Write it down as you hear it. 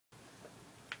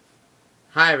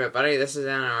Hi everybody, this is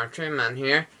NR Trainman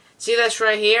here. See this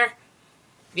right here?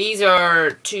 These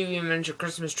are two miniature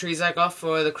Christmas trees I got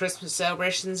for the Christmas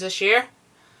celebrations this year.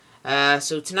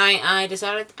 So tonight I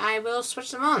decided I will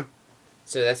switch them on.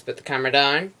 So let's put the camera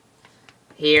down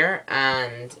here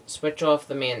and switch off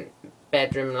the main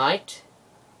bedroom light.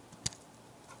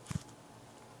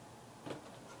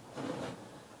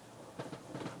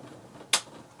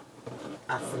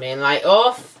 That's the main light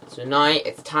off. So now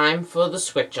it's time for the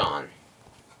switch on.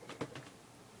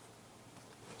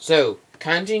 So,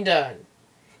 counting down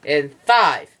in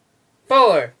 5,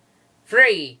 4,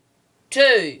 3,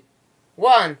 2,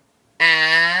 1,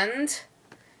 and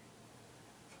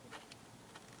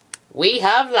we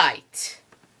have light.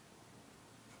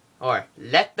 Or,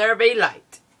 let there be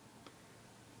light.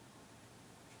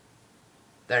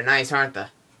 They're nice, aren't they?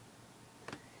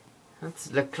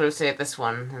 Let's look closely at this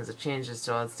one as it changes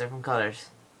to all its different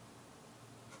colours.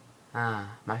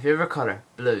 My favourite colour,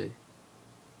 blue.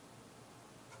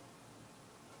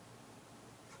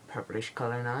 Purplish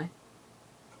colour now.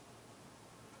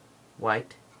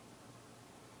 White.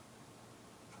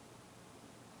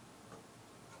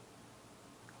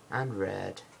 And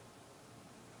red.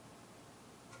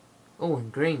 Oh,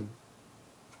 and green.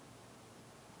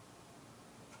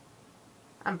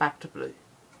 And back to blue.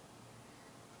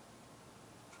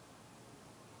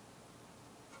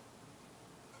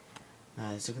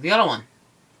 Now let's look at the other one.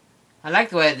 I like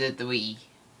the way they did the wee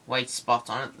white spots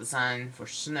on it, the sign for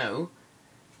snow.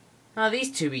 Oh,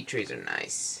 these two wee trees are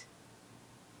nice.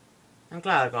 I'm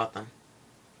glad I got them.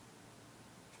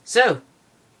 So,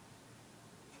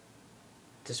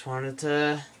 just wanted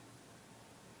to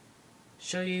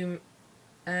show you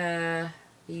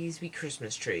these wee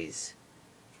Christmas trees.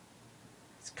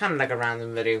 It's kind of like a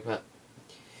random video, but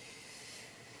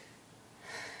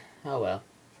oh well.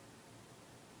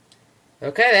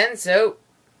 Okay then, so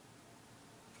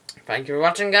thank you for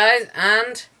watching guys,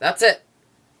 and that's it.